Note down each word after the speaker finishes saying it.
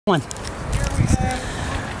One.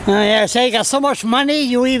 Yeah, so you got so much money,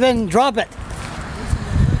 you even drop it.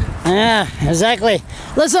 Yeah, exactly.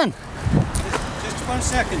 Listen. Just 1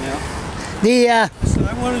 second now. So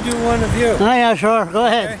I want to do one of you. Oh yeah, sure. Go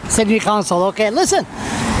ahead. Okay. City Council. Okay, listen.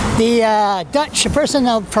 The Dutch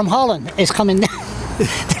person from Holland is coming.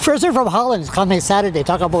 The person from Holland is coming Saturday.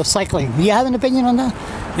 Talk about cycling. Do you have an opinion on that?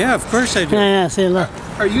 Yeah, of course I do. Yeah. See, look.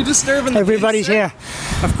 Are you disturbing the Everybody's peace, here.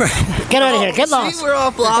 Of course. Get out of here. Get lost. See, we're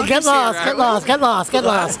all bloggers Get lost. Get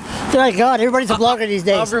lost. My God, everybody's a blogger these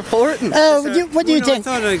days. I'm reporting. What do you think?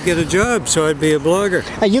 I thought I'd get a job, so I'd be a blogger.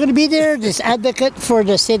 Are you going to be there? This advocate for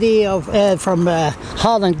the city of from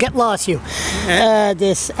Holland. Get lost, you.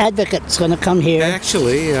 This advocate's going to come here.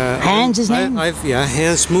 Actually, Hans, his name?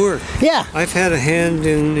 Hans Moore. Yeah. I've had a hand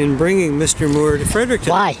in bringing Mr. Moore to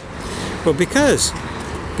Fredericton. Why? Well, because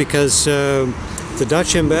the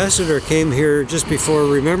Dutch ambassador came here just before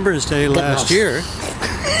Remembrance Day last year,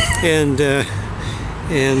 and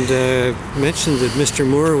mentioned that Mr.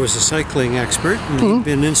 Moore was a cycling expert, and he'd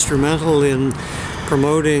been instrumental in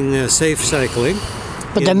promoting safe cycling.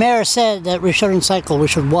 But the mayor said that we shouldn't cycle, we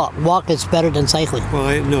should walk. Walk is better than cycling.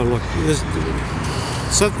 Well, no, look,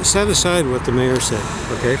 set aside what the mayor said,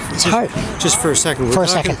 okay? It's hard. Just for a second.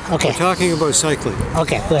 Okay. We're talking about cycling.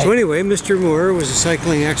 Okay, go ahead. So anyway, Mr. Moore was a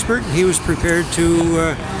cycling expert. He was prepared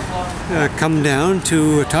to come down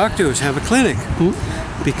to talk to us, have a clinic,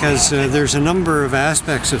 because there's a number of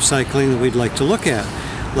aspects of cycling that we'd like to look at.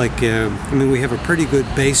 Like, I mean, we have a pretty good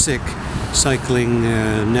basic cycling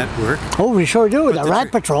network. Oh, we sure do. The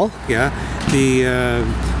Rat Patrol. Yeah. The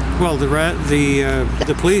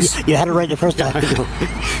police. You had it right the first time. I know.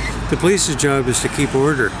 The police's job is to keep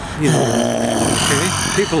order. You know, okay?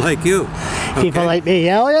 People like you. Okay? People like me.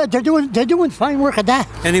 Yeah, they're doing fine work at that.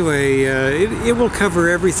 Anyway, it will cover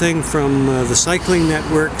everything from the cycling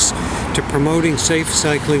networks to promoting safe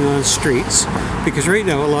cycling on streets. Because right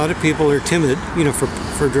now a lot of people are timid, you know,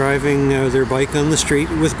 for driving their bike on the street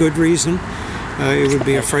with good reason. It would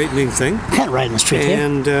be a frightening thing. Can't ride in the street here.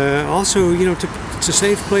 And also, you know, to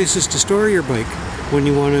safe places to store your bike when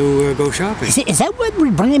you want to go shopping. Is that what we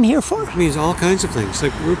bring him here for? It means all kinds of things.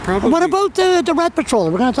 Like we're probably. What about the Rat Patrol?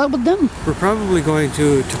 We're going to talk about them. We're probably going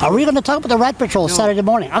to. Are we going to talk about the Rat Patrol Saturday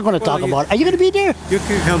morning? I'm going to talk about it. Are you going to be there? You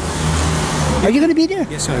can come. Are you going to be there?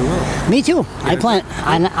 Yes, I will. Me too. Yeah. I plan.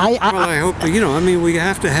 And I hope, you know, I mean, we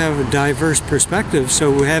have to have a diverse perspective,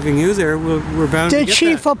 so having you there, we're bound to get The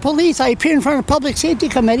chief of police, I appeared in front of the Public Safety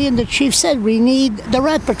Committee, and the chief said, we need the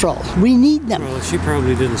Rat Patrol. We need them. Well, she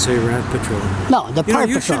probably didn't say Rat Patrol. No, the Park Patrol.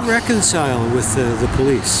 You should reconcile with the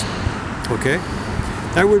police, okay?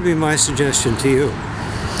 That would be my suggestion to you.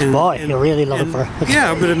 Boy, you're really looking for... Okay.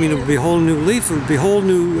 Yeah, but I mean, it would be a whole new leaf. It would be a whole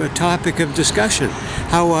new topic of discussion.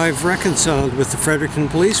 How I've reconciled with the Fredericton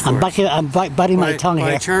Police Force. I'm biting my tongue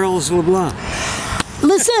here. By Charles LeBlanc.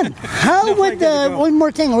 Listen, how would... one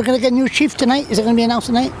more thing. We're going to get a new chief tonight. Is it going to be announced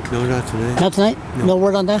tonight? No, not tonight. Not tonight? No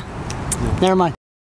word on that? No. Never mind.